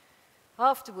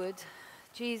Afterward,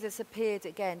 Jesus appeared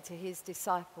again to his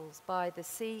disciples by the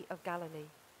Sea of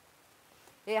Galilee.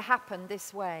 It happened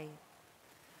this way.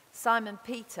 Simon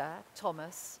Peter,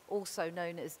 Thomas, also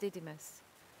known as Didymus,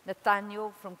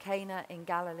 Nathanael from Cana in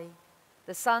Galilee,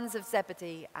 the sons of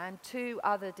Zebedee, and 2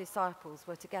 other disciples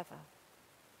were together.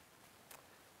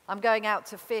 "I'm going out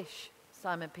to fish,"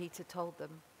 Simon Peter told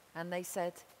them, and they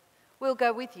said, "We'll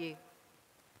go with you."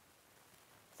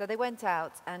 So they went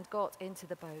out and got into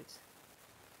the boat.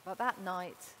 But that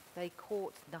night they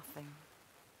caught nothing.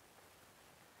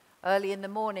 Early in the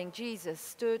morning, Jesus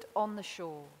stood on the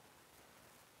shore,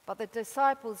 but the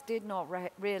disciples did not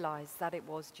realize that it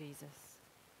was Jesus.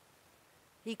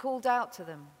 He called out to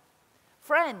them,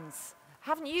 "Friends,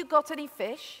 haven't you got any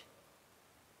fish?"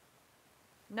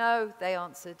 "No," they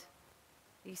answered.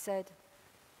 He said,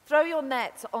 "Throw your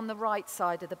net on the right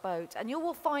side of the boat, and you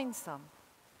will find some."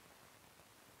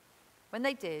 When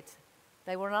they did,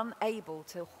 they were unable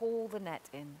to haul the net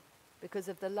in because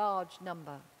of the large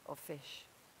number of fish.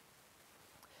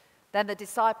 Then the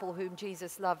disciple whom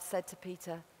Jesus loved said to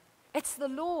Peter, "It's the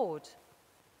Lord."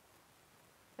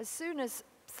 As soon as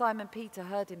Simon Peter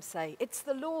heard him say, "It's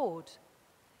the Lord,"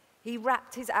 he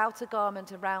wrapped his outer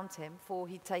garment around him, for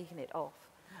he'd taken it off,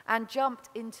 and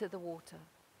jumped into the water.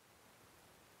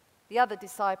 The other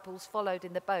disciples followed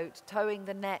in the boat, towing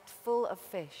the net full of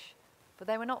fish, but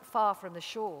they were not far from the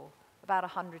shore, about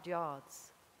 100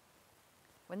 yards.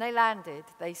 When they landed,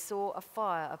 they saw a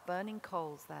fire of burning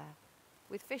coals there,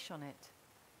 with fish on it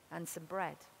and some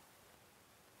bread.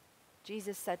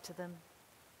 Jesus said to them,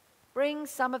 "Bring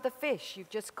some of the fish you've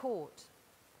just caught."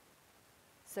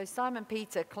 So Simon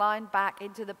Peter climbed back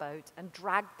into the boat and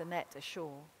dragged the net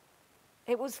ashore.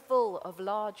 It was full of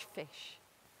large fish,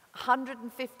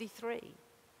 153,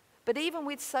 but even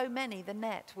with so many, the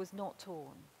net was not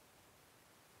torn.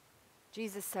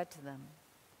 Jesus said to them,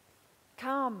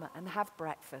 "Come and have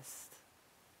breakfast."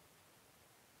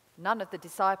 None of the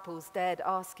disciples dared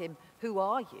ask him, "Who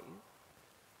are you?"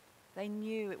 They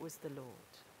knew it was the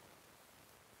Lord.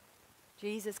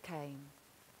 Jesus came,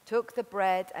 took the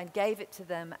bread and gave it to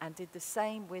them, and did the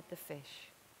same with the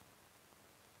fish.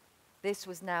 This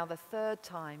was now the 3rd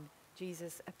time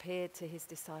Jesus appeared to his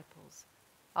disciples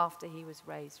after he was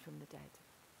raised from the dead.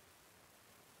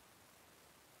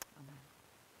 Amen.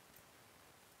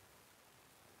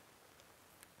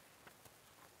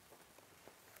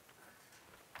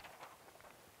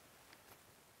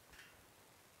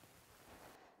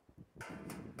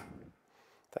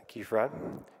 Thank you,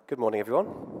 Fran. Good morning,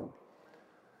 everyone.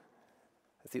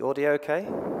 Is the audio okay?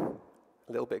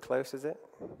 A little bit close, is it?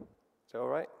 Is it all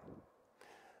right?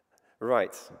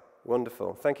 Right,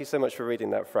 wonderful. Thank you so much for reading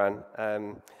that,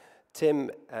 Fran.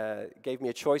 Tim gave me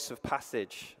a choice of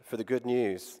passage for the good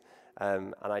news,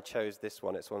 and I chose this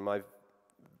one. It's one of my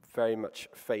very much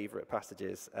favorite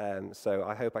passages, so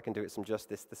I hope I can do it some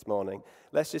justice this morning.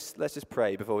 Let's just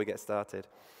pray before we get started.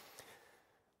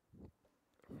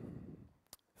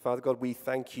 Father God, we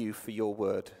thank you for your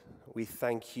word. We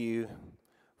thank you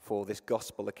for this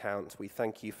gospel account. We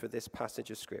thank you for this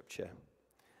passage of Scripture.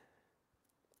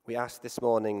 We ask this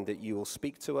morning that you will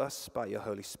speak to us by your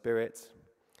Holy Spirit,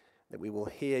 that we will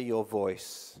hear your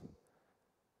voice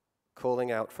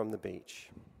calling out from the beach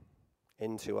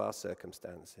into our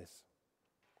circumstances.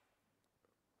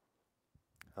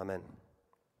 Amen.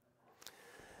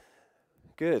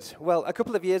 Good. Well, a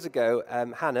couple of years ago,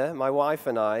 Hannah, my wife,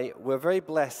 and I were very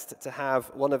blessed to have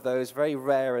one of those very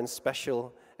rare and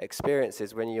special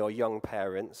experiences when you're young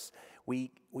parents.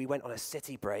 We went on a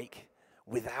city break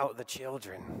without the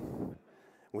children.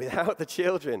 Without the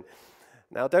children.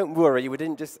 Now, don't worry, we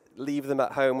didn't just leave them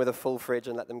at home with a full fridge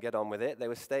and let them get on with it. They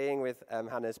were staying with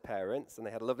Hannah's parents, and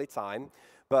they had a lovely time.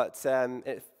 But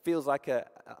it feels like a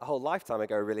whole lifetime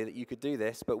ago, really, that you could do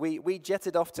this. But we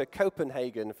jetted off to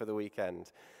Copenhagen for the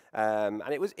weekend. And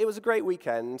it was a great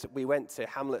weekend. We went to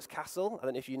Hamlet's Castle. I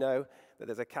don't know if you know that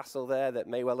there's a castle there that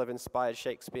may well have inspired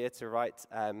Shakespeare to write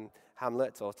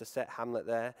Hamlet, or to set Hamlet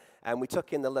there. And we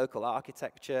took in the local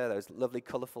architecture, those lovely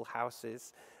colourful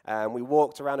houses. We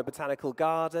walked around a botanical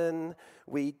garden.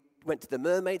 We went to the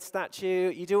mermaid statue.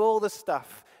 You do all the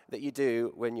stuff that you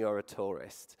do when you're a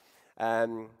tourist.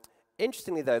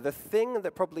 Interestingly, though, the thing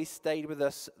that probably stayed with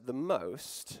us the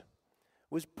most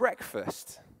was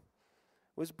breakfast.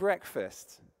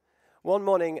 One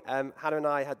morning, Hannah and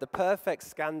I had the perfect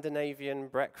Scandinavian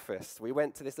breakfast. We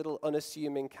went to this little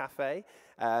unassuming cafe,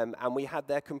 and we had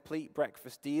their complete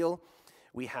breakfast deal.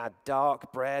 We had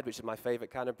dark bread, which is my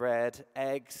favorite kind of bread,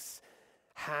 eggs,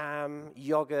 ham,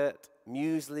 yogurt,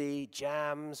 muesli,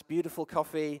 jams, beautiful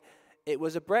coffee. It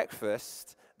was a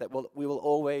breakfast that we will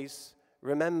always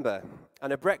remember,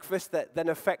 and a breakfast that then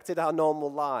affected our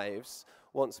normal lives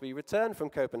once we returned from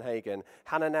Copenhagen.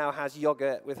 Hannah now has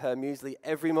yogurt with her muesli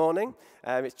every morning.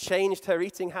 It's changed her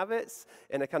eating habits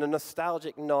in a kind of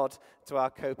nostalgic nod to our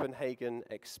Copenhagen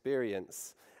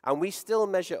experience. And we still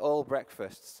measure all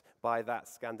breakfasts by that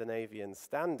Scandinavian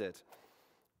standard.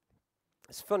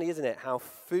 It's funny, isn't it, how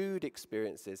food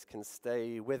experiences can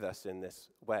stay with us in this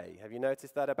way. Have you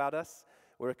noticed that about us?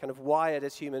 We're kind of wired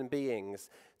as human beings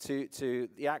to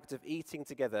the act of eating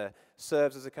together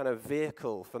serves as a kind of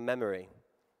vehicle for memory,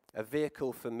 a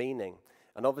vehicle for meaning.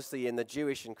 And obviously in the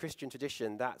Jewish and Christian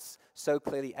tradition, that's so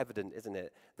clearly evident, isn't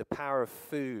it? The power of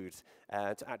food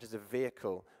to act as a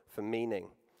vehicle for meaning.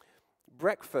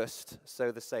 Breakfast,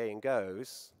 so the saying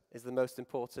goes, is the most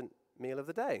important meal of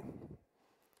the day.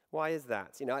 Why is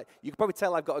that? You can probably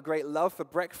tell I've got a great love for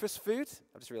breakfast food.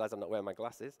 I've just realized I'm not wearing my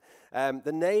glasses.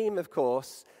 The name, of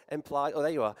course, implies, oh,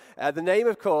 there you are. The name,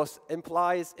 of course,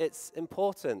 implies its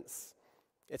importance.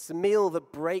 It's a meal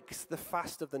that breaks the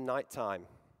fast of the nighttime,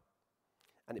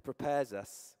 and it prepares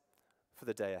us for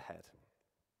the day ahead.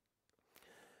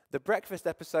 The breakfast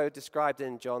episode described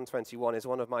in John 21 is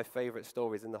one of my favorite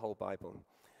stories in the whole Bible.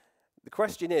 The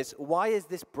question is, why is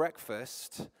this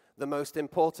breakfast the most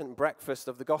important breakfast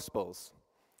of the Gospels?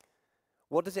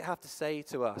 What does it have to say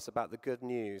to us about the good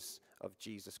news of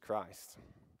Jesus Christ?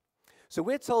 So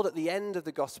we're told at the end of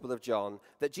the Gospel of John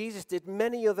that Jesus did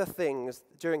many other things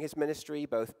during his ministry,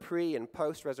 both pre- and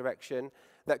post-resurrection,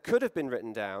 that could have been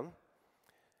written down.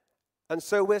 And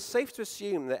so we're safe to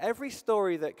assume that every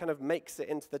story that kind of makes it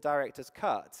into the director's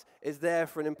cut is there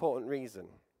for an important reason.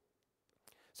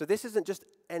 So this isn't just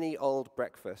any old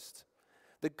breakfast.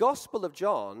 The Gospel of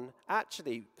John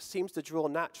actually seems to draw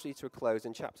naturally to a close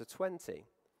in chapter 20.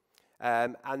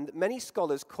 And many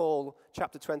scholars call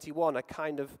chapter 21 a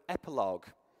kind of epilogue,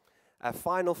 a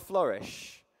final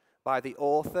flourish by the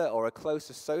author or a close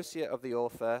associate of the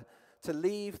author to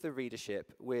leave the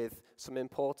readership with some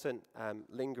important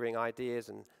lingering ideas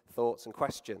and thoughts and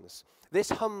questions.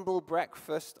 This humble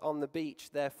breakfast on the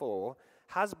beach, therefore,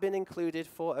 has been included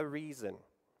for a reason.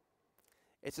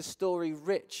 It's a story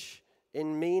rich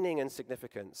in meaning and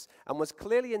significance, and was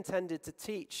clearly intended to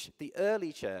teach the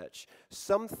early church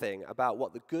something about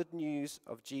what the good news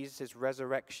of Jesus'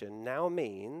 resurrection now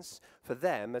means for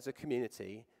them as a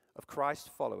community of Christ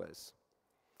followers.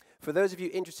 For those of you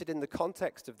interested in the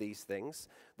context of these things,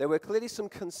 there were clearly some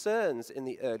concerns in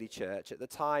the early church at the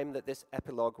time that this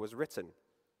epilogue was written.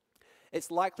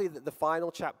 It's likely that the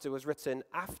final chapter was written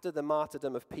after the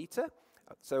martyrdom of Peter,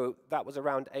 so that was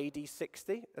around AD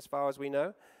 60, as far as we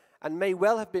know, and may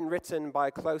well have been written by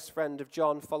a close friend of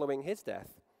John following his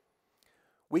death.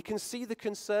 We can see the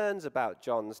concerns about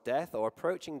John's death or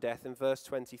approaching death in verse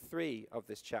 23 of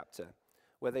this chapter,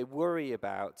 where they worry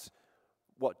about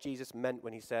what Jesus meant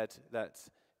when he said that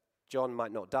John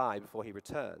might not die before he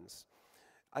returns.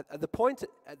 The point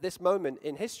at this moment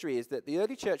in history is that the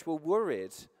early church were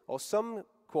worried, or some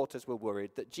quarters were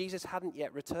worried, that Jesus hadn't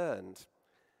yet returned,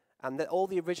 and that all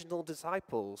the original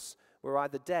disciples were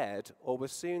either dead or were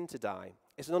soon to die.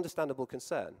 It's an understandable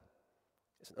concern.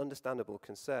 It's an understandable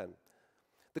concern.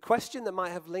 The question that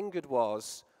might have lingered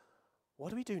was, what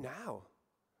do we do now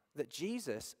that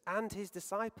Jesus and his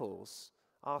disciples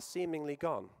are seemingly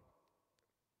gone?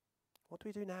 What do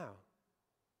we do now?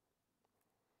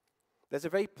 There's a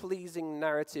very pleasing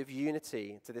narrative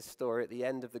unity to this story at the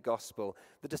end of the gospel.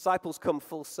 The disciples come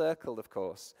full circle, of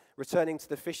course, returning to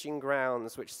the fishing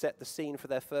grounds which set the scene for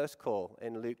their first call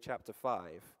in Luke chapter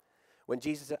 5, when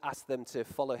Jesus asked them to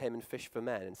follow him and fish for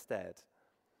men instead.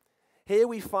 Here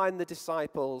we find the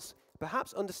disciples,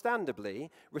 perhaps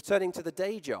understandably, returning to the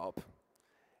day job.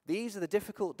 These are the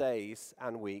difficult days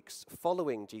and weeks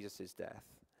following Jesus' death.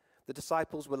 The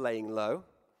disciples were laying low.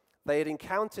 They had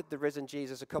encountered the risen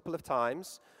Jesus a couple of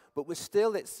times, but were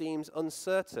still, it seems,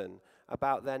 uncertain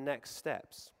about their next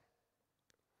steps.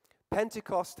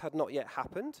 Pentecost had not yet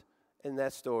happened in their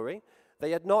story.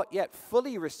 They had not yet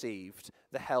fully received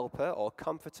the helper or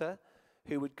comforter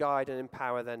who would guide and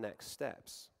empower their next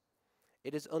steps.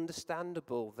 It is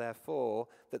understandable, therefore,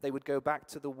 that they would go back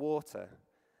to the water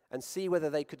and see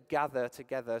whether they could gather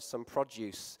together some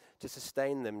produce to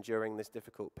sustain them during this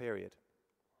difficult period.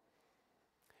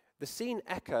 The scene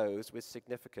echoes with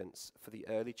significance for the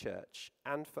early church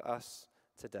and for us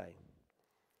today.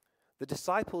 The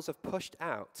disciples have pushed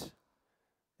out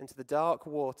into the dark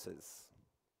waters,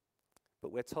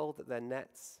 but we're told that their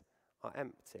nets are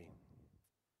empty.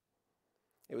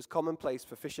 It was commonplace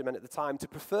for fishermen at the time to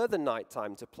prefer the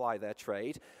nighttime to ply their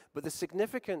trade, but the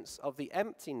significance of the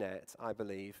empty net, I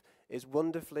believe, is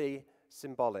wonderfully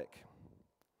symbolic.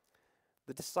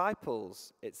 The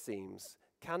disciples, it seems,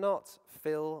 cannot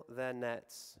fill their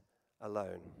nets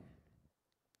alone.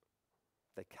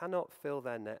 They cannot fill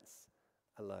their nets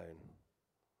alone.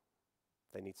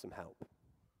 They need some help.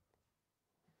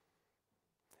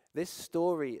 This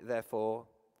story, therefore,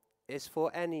 is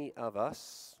for any of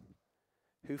us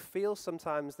who feel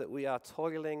sometimes that we are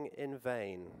toiling in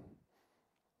vain,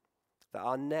 that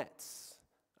our nets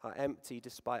are empty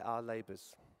despite our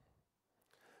labors.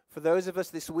 For those of us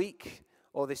this week,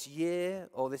 or this year,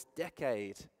 or this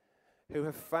decade, who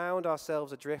have found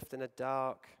ourselves adrift in a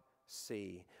dark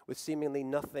sea, with seemingly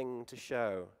nothing to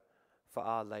show for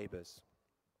our labors.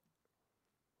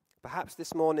 Perhaps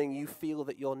this morning you feel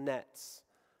that your nets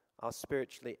are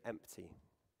spiritually empty.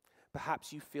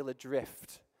 Perhaps you feel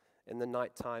adrift in the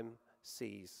nighttime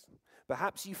seas.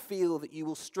 Perhaps you feel that you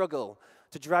will struggle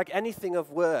to drag anything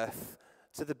of worth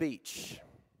to the beach.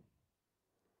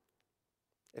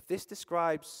 If this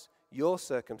describes your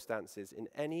circumstances in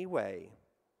any way,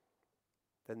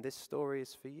 then this story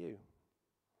is for you.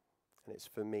 And it's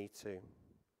for me too.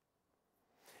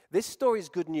 This story is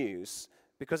good news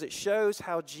because it shows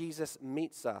how Jesus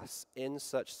meets us in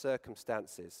such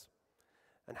circumstances,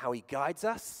 and how he guides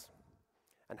us,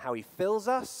 and how he fills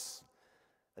us,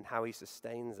 and how he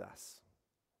sustains us.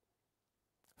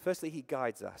 Firstly, he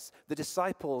guides us. The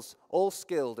disciples, all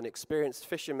skilled and experienced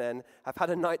fishermen, have had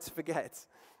a night to forget.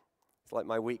 It's like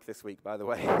my week this week, by the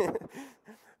way.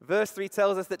 Verse 3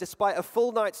 tells us that despite a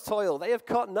full night's toil, they have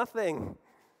caught nothing.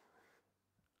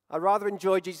 I rather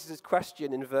enjoy Jesus'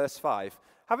 question in verse 5.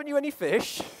 Haven't you any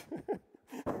fish?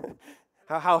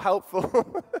 How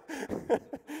helpful.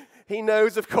 He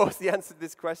knows, of course, the answer to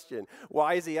this question.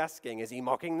 Why is he asking? Is he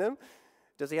mocking them?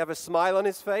 Does he have a smile on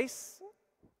his face?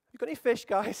 You got any fish,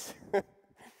 guys?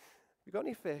 You got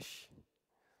any fish?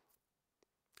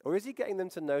 Or is he getting them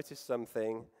to notice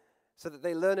something so that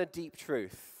they learn a deep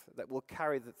truth that will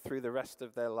carry through the rest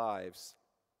of their lives?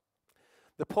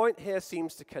 The point here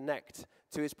seems to connect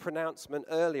to his pronouncement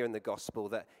earlier in the gospel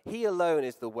that he alone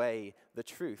is the way, the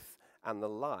truth, and the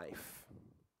life.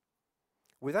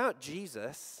 Without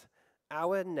Jesus,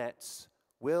 our nets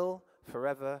will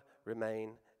forever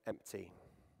remain empty.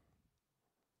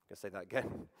 I'm going to say that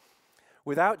again.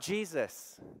 Without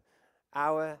Jesus,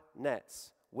 our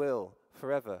nets will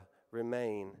forever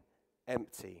remain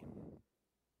empty.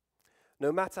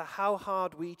 No matter how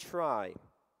hard we try,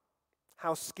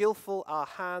 how skillful our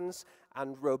hands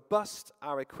and robust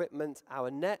our equipment, our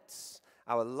nets,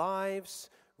 our lives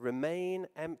remain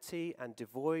empty and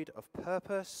devoid of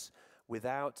purpose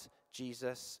without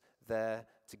Jesus there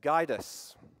to guide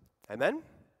us. Amen?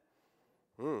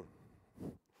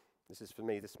 This is for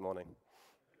me this morning.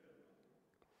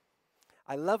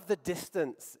 I love the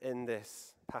distance in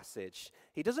this passage.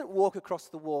 He doesn't walk across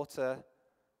the water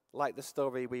like the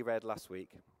story we read last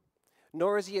week.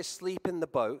 Nor is he asleep in the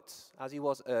boat, as he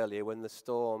was earlier when the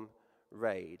storm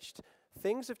raged.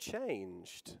 Things have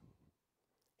changed.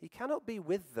 He cannot be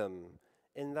with them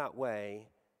in that way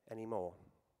anymore.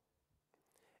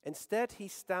 Instead, he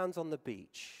stands on the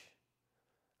beach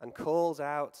and calls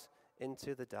out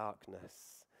into the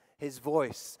darkness, his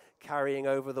voice carrying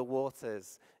over the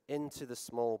waters into the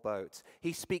small boat.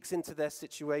 He speaks into their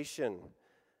situation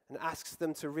and asks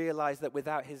them to realize that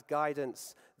without his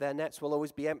guidance, their nets will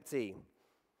always be empty.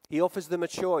 He offers them a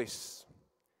choice.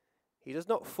 He does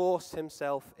not force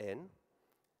himself in.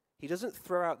 He doesn't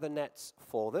throw out the nets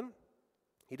for them.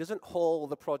 He doesn't haul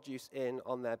the produce in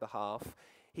on their behalf.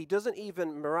 He doesn't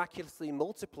even miraculously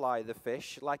multiply the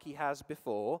fish like he has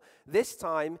before. This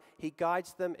time, he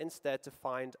guides them instead to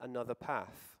find another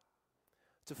path,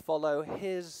 to follow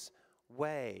his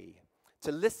way,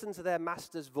 to listen to their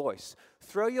master's voice.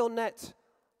 Throw your net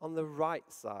on the right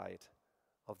side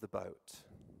of the boat.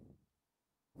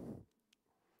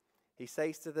 He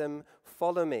says to them,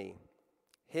 follow me,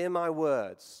 hear my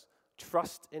words,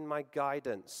 trust in my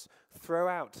guidance, throw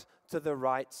out to the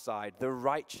right side, the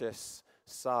righteous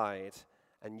side,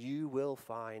 and you will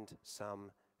find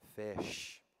some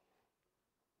fish.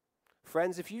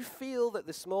 Friends, if you feel that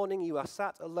this morning you are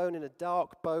sat alone in a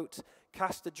dark boat,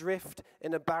 cast adrift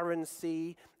in a barren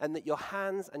sea, and that your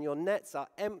hands and your nets are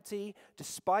empty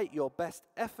despite your best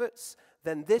efforts,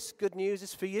 then this good news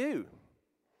is for you.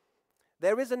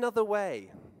 There is another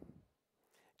way.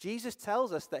 Jesus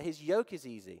tells us that his yoke is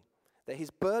easy, that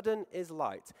his burden is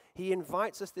light. He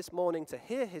invites us this morning to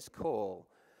hear his call,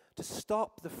 to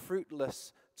stop the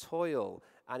fruitless toil,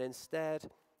 and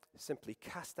instead simply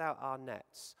cast out our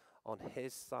nets on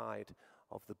his side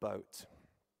of the boat.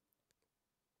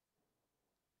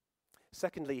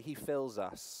 Secondly, he fills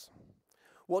us.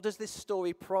 What does this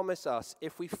story promise us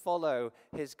if we follow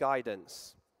his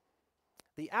guidance?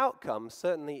 The outcome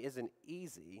certainly isn't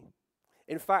easy.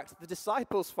 In fact, the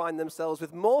disciples find themselves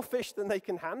with more fish than they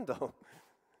can handle.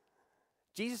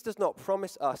 Jesus does not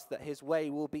promise us that his way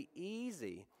will be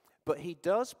easy, but he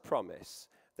does promise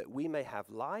that we may have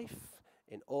life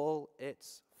in all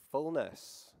its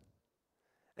fullness.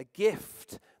 A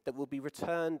gift that will be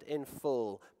returned in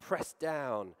full, pressed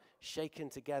down, shaken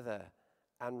together,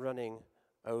 and running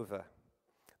over.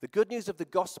 The good news of the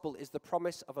gospel is the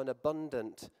promise of an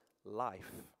abundant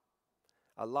life.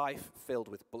 A life filled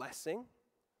with blessing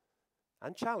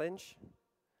and challenge,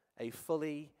 a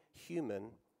fully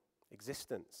human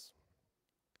existence.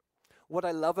 What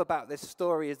I love about this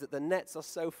story is that the nets are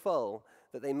so full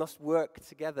that they must work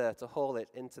together to haul it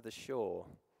into the shore.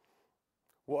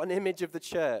 What an image of the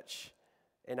church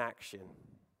in action.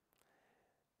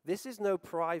 This is no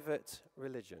private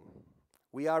religion.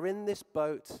 We are in this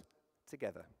boat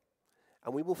together,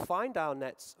 and we will find our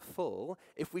nets full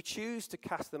if we choose to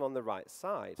cast them on the right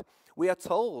side. We are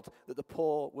told that the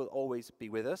poor will always be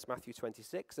with us, Matthew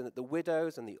 26, and that the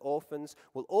widows and the orphans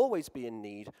will always be in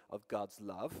need of God's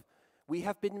love. We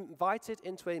have been invited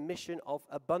into a mission of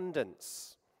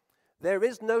abundance. There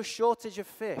is no shortage of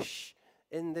fish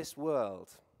in this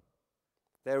world.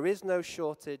 There is no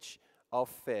shortage of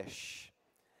fish.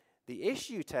 The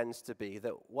issue tends to be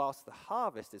that whilst the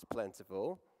harvest is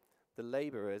plentiful, the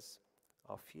laborers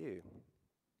are few.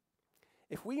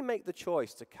 If we make the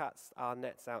choice to cast our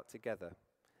nets out together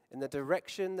in the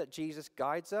direction that Jesus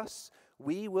guides us,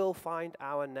 we will find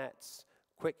our nets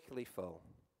quickly full.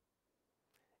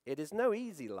 It is no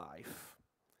easy life,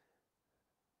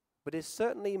 but is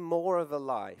certainly more of a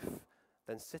life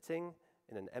than sitting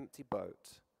in an empty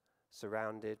boat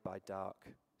surrounded by dark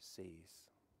seas.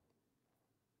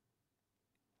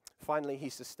 Finally, he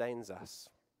sustains us.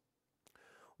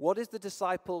 What is the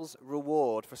disciples'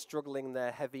 reward for struggling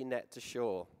their heavy net to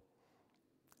shore?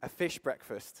 A fish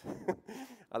breakfast.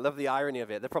 I love the irony of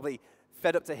it. They're probably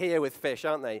fed up to here with fish,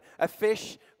 aren't they? A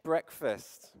fish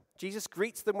breakfast. Jesus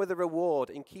greets them with a reward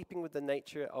in keeping with the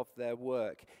nature of their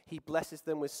work. He blesses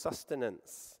them with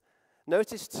sustenance.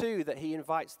 Notice, too, that he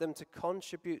invites them to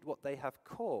contribute what they have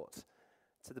caught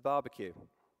to the barbecue.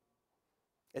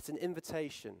 It's an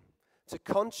invitation to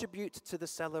contribute to the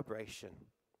celebration,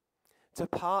 to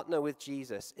partner with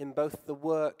Jesus in both the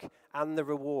work and the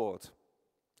reward.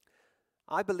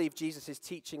 I believe Jesus is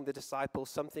teaching the disciples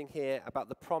something here about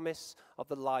the promise of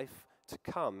the life to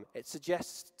come. It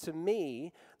suggests to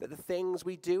me that the things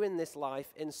we do in this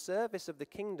life in service of the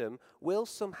kingdom will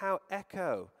somehow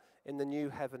echo in the new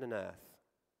heaven and earth.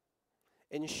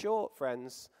 In short,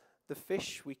 friends, the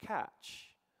fish we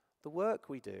catch, the work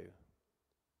we do,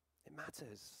 it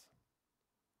matters.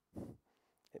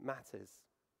 It matters.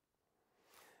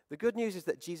 The good news is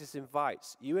that Jesus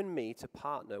invites you and me to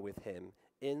partner with him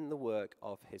in the work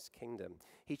of his kingdom.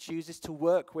 He chooses to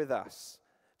work with us,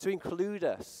 to include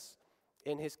us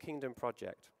in his kingdom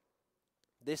project.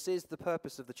 This is the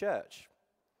purpose of the church.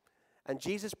 And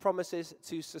Jesus promises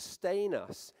to sustain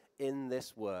us in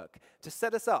this work, to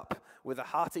set us up with a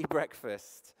hearty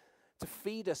breakfast, to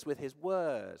feed us with his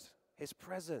word, his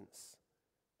presence,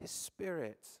 his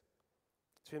spirit,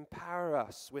 to empower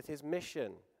us with his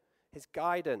mission, his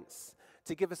guidance,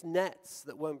 to give us nets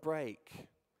that won't break,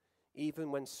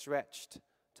 even when stretched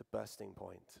to bursting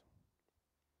point.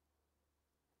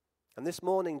 And this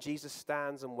morning, Jesus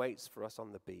stands and waits for us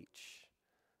on the beach,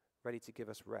 ready to give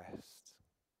us rest.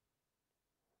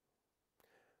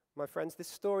 My friends, this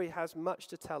story has much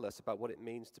to tell us about what it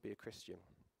means to be a Christian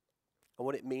and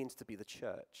what it means to be the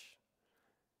church.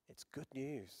 It's good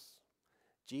news.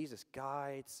 Jesus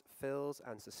guides, fills,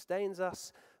 and sustains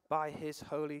us by his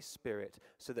Holy Spirit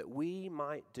so that we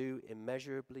might do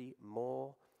immeasurably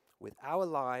more with our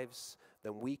lives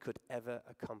than we could ever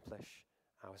accomplish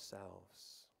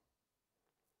ourselves.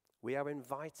 We are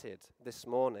invited this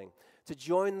morning to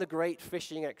join the great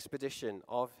fishing expedition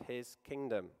of his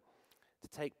kingdom, to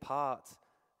take part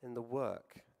in the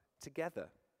work together,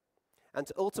 and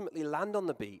to ultimately land on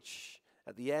the beach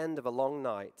at the end of a long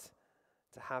night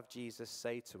to have Jesus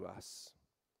say to us,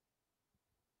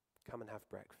 "Come and have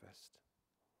breakfast."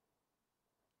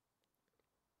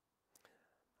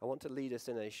 I want to lead us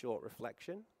in a short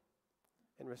reflection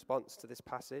in response to this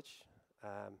passage.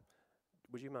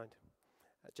 Would you mind?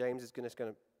 James is going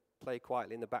to play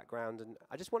quietly in the background, and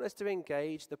I just want us to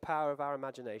engage the power of our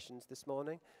imaginations this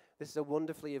morning. This is a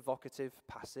wonderfully evocative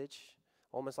passage,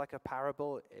 almost like a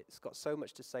parable. It's got so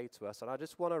much to say to us, and I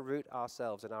just want to root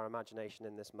ourselves in our imagination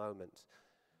in this moment.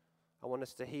 I want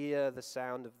us to hear the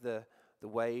sound of the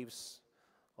waves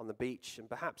on the beach, and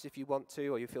perhaps if you want to,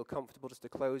 or you feel comfortable, just to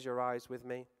close your eyes with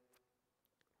me.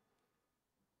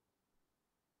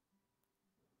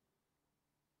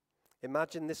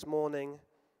 Imagine this morning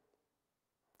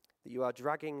that you are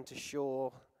dragging to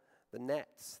shore the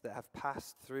nets that have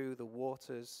passed through the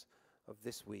waters of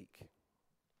this week.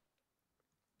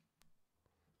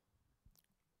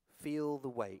 Feel the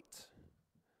weight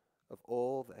of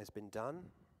all that has been done,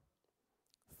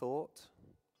 thought,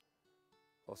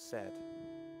 or said.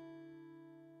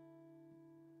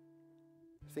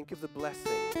 Think of the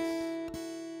blessings,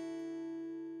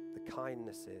 the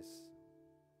kindnesses,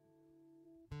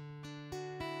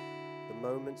 the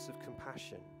moments of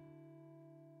compassion,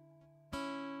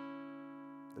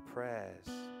 the prayers,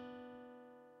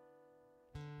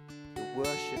 the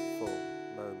worshipful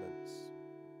moments,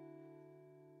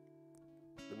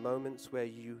 the moments where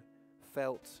you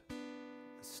felt the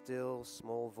still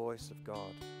small voice of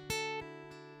God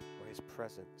or his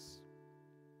presence.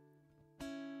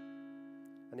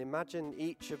 And imagine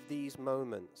each of these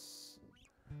moments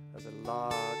as a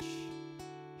large,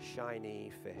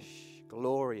 shiny fish,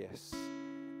 glorious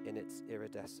in its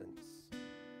iridescence,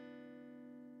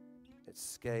 its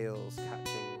scales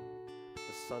catching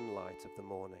the sunlight of the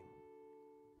morning.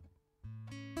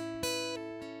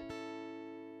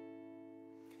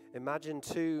 Imagine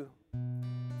too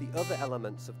the other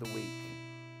elements of the week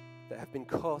that have been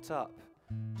caught up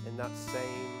in that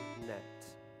same net.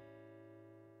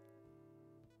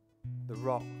 The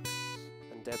rocks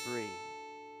and debris,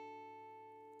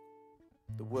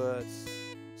 the words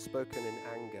spoken in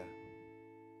anger,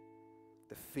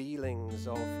 the feelings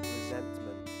of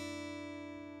resentment,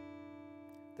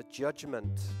 the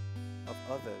judgment of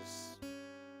others,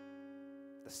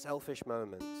 the selfish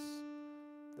moments,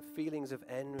 the feelings of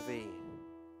envy,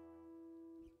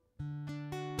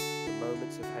 the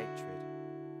moments of hatred.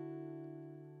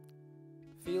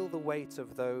 Feel the weight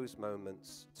of those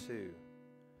moments too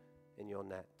in your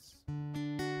nets.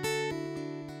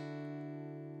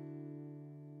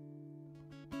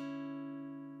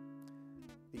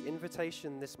 The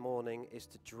invitation this morning is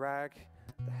to drag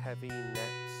the heavy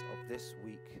nets of this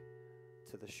week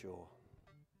to the shore,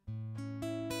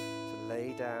 to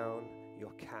lay down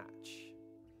your catch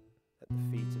at the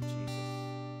feet of Jesus.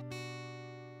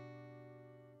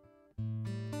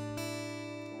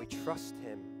 And we trust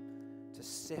him to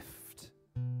sift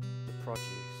the produce,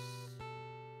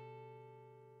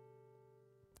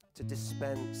 to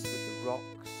dispense with the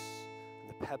rocks and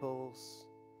the pebbles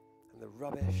and the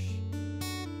rubbish,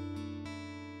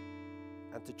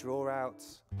 and to draw out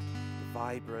the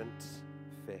vibrant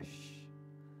fish,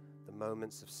 the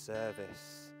moments of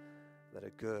service that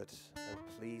are good and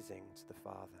pleasing to the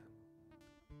Father.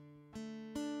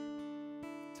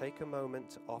 Take a moment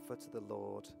to offer to the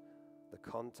Lord the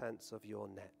contents of your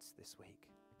nets this week.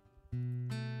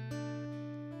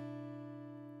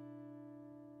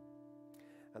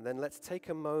 And then let's take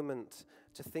a moment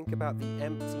to think about the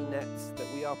empty nets that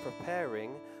we are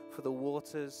preparing for the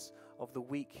waters of the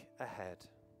week ahead.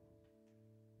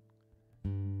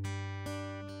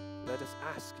 Let us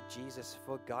ask Jesus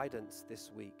for guidance this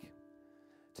week,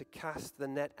 to cast the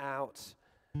net out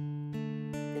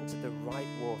into the right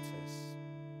waters,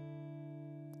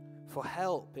 for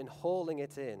help in hauling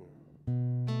it in,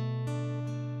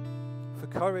 for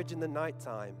courage in the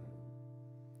nighttime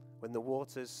when the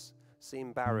waters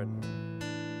seem barren,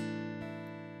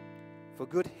 for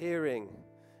good hearing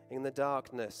in the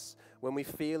darkness when we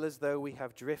feel as though we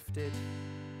have drifted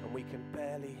and we can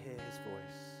barely hear his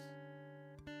voice.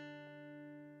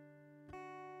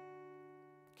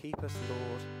 Keep us,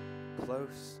 Lord,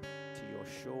 close to your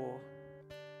shore.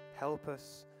 Help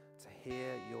us to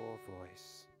hear your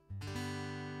voice.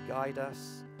 Guide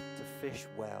us to fish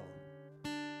well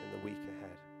in the week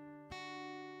ahead.